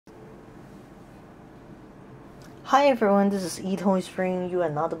Hi everyone, this is Ito's bringing you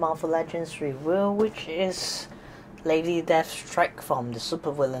another Marvel Legends review, which is Lady Deathstrike from the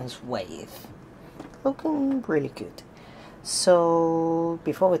Supervillains wave. Looking really good. So,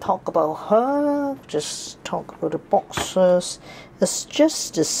 before we talk about her, just talk about the boxes. It's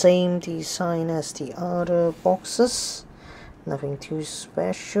just the same design as the other boxes. Nothing too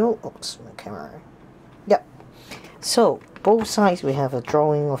special. Oops, my camera. Yep. So, both sides we have a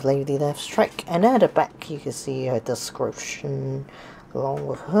drawing of Lady Deathstrike, and at the back you can see her description along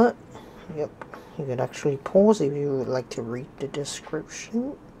with her. Yep, you can actually pause if you would like to read the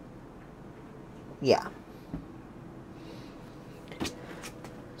description. Yeah.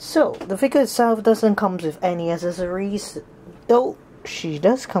 So, the figure itself doesn't come with any accessories, though she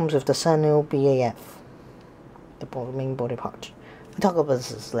does come with the Sentinel BAF, the main body part. We'll talk about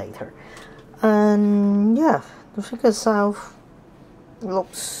this later. And yeah, the figure itself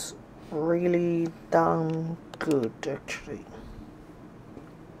looks really damn good actually.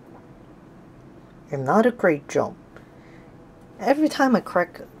 Another great job. Every time I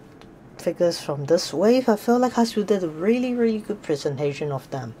crack figures from this wave, I feel like Hasbro did a really good presentation of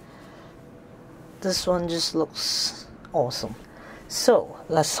them. This one just looks awesome. So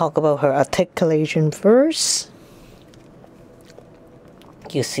let's talk about her articulation first.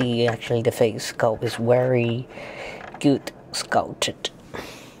 You see actually the face sculpt is very good sculpted.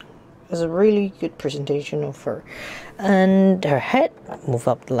 It's a really good presentation of her. And her head move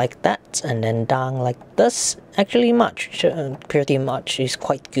up like that and then down like this. Actually pretty much is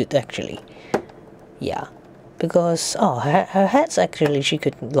quite good actually. Yeah, because her head's actually she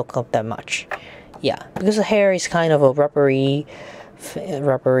could look up that much. Yeah, because the hair is kind of a rubbery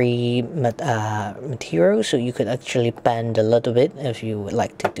material, so you could actually bend a little bit if you would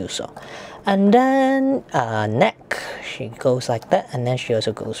like to do so. And then neck, she goes like that, and then she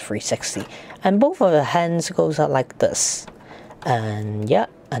also goes 360, and both of her hands goes out like this. And yeah,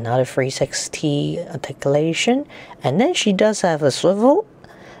 another 360 articulation, and then she does have a swivel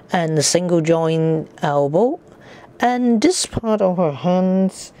and a single joint elbow, and this part of her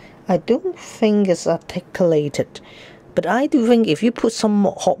hands I don't think is articulated. But I do think if you put some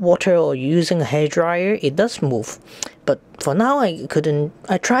hot water or using a hairdryer, it does move. But for now, I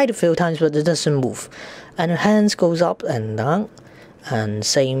tried a few times, but it doesn't move. And her hands goes up and down, and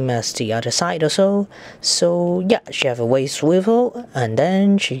same as the other side also. So yeah, she have a waist swivel, and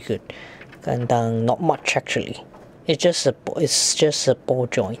then she could go down. Not much actually. It's just a ball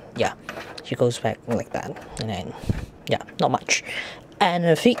joint. Yeah, she goes back like that, and then yeah, not much. And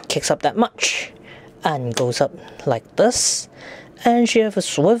her feet kicks up that much and goes up like this, and she have a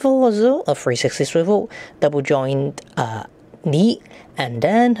swivel also, a 360 swivel, double joint knee, and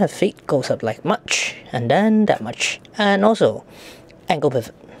then her feet goes up like much, and then that much, and also ankle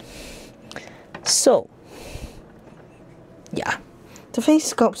pivot. So yeah, the face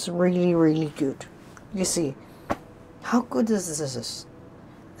sculpt's really good. You see how good this is.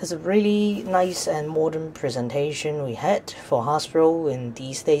 It's a really nice and modern presentation we had for Hasbro in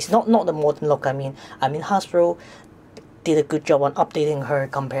these days. Not the modern look. I mean Hasbro did a good job on updating her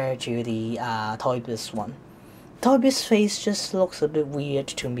compared to the Toy Biz one. Toy Biz face just looks a bit weird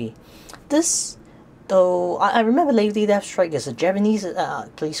to me. This, though, I remember Lady Deathstrike is a Japanese.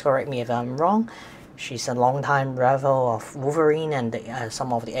 Please correct me if I'm wrong. She's a long-time rival of Wolverine and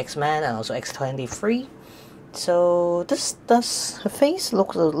some of the X-Men and also X-23. So her face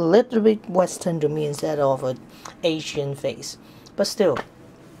looks a little bit Western to me instead of an Asian face, but still,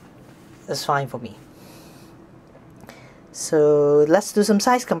 it's fine for me. So let's do some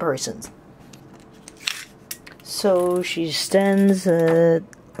size comparisons. So she stands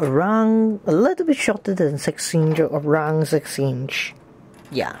around a little bit shorter than 6 inch, around 6 inch.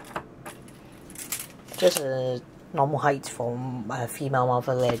 Yeah, just a normal height for female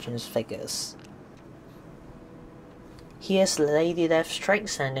Marvel Legends figures. Here's Lady Deathstrike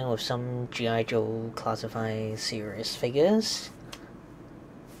standing with some G.I. Joe classified series figures.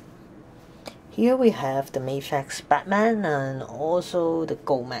 Here we have the Mayfax Batman and also the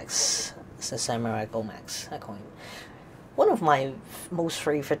Goldmax. It's a Samurai Goldmax, I call him. One of my most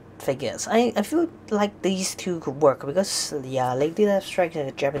favorite figures. I feel like these two could work because yeah, Lady Deathstrike is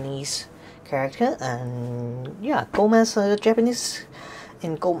a Japanese character, and yeah, Goldmax is Japanese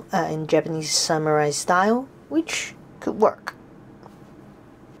in Japanese samurai style, which could work.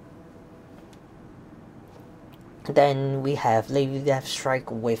 Then we have Lady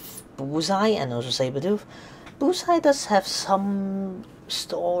Deathstrike with Bullseye and also Sabretooth. Bullseye does have some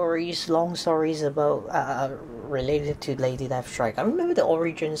stories, long stories about related to Lady Deathstrike. I remember the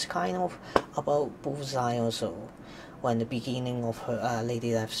origins kind of about Bullseye also, when the beginning of her Lady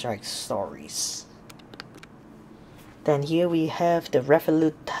Deathstrike's stories. Then here we have the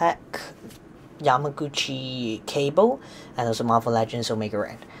Revolut Tech Yamaguchi cable and also Marvel Legends Omega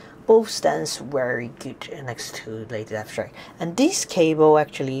Red. Both stands very good next to Lady Deathstrike. And this cable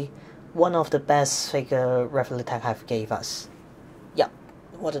actually one of the best figure Revolut Tech have gave us. Yep,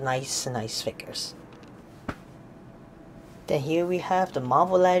 what a nice figures. Then here we have the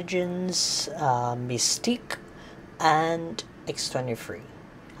Marvel Legends Mystique and X-23.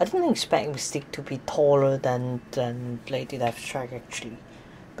 I didn't expect Mystique to be taller than Lady Deathstrike actually,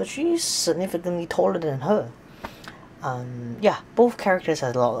 but she's significantly taller than her. Yeah, both characters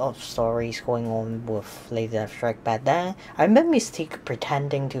had a lot of stories going on with Lady Deathstrike back then. I remember Mystique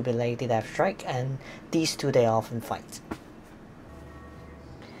pretending to be Lady Deathstrike, and these two they often fight.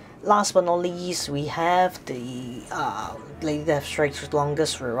 Last but not least, we have the Lady Deathstrike's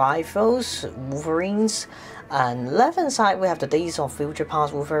longest rivals, Wolverines. And left hand side, we have the Days of Future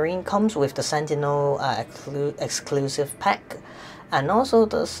Past Wolverine, comes with the Sentinel exclusive pack, and also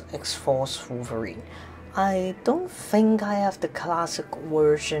the X-Force Wolverine. I don't think I have the classic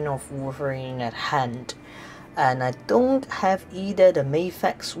version of Wolverine at hand, and I don't have either the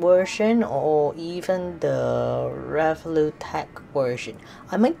Mayfax version or even the Revolut Tech version.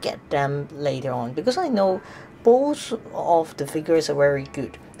 I might get them later on because I know both of the figures are very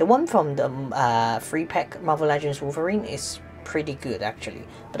good. The one from the 3-pack Marvel Legends Wolverine is pretty good actually,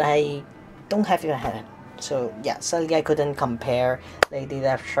 but I don't have it at hand. So yeah, sadly I couldn't compare Lady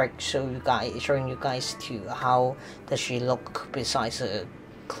Deathstrike, showing you guys to how does she look besides the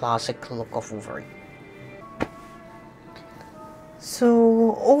classic look of Wolverine.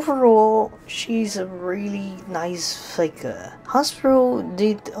 So overall, she's a really nice figure. Hasbro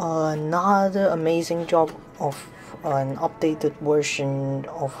did another amazing job of an updated version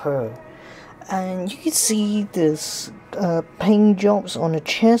of her, and you can see this paint jobs on the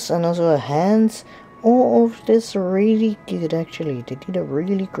chest and also her hands. All of this are really good actually. They did a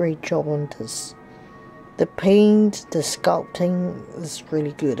really great job on this. The paint, the sculpting is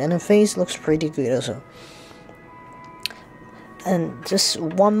really good, and her face looks pretty good also. And just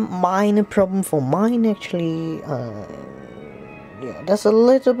one minor problem for mine actually, yeah, there's a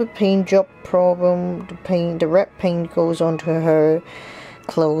little bit paint job problem. The red paint goes onto her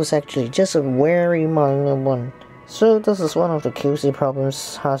clothes actually, just a very minor one. So this is one of the QC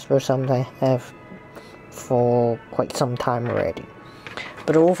problems Hasbro sometimes have for quite some time already.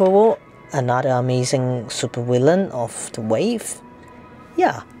 But overall, another amazing supervillain of the wave.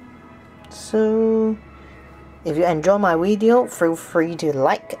 Yeah. So if you enjoy my video, feel free to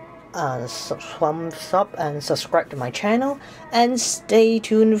like, thumbs up and subscribe to my channel, and stay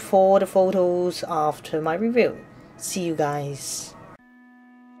tuned for the photos after my review. See you guys.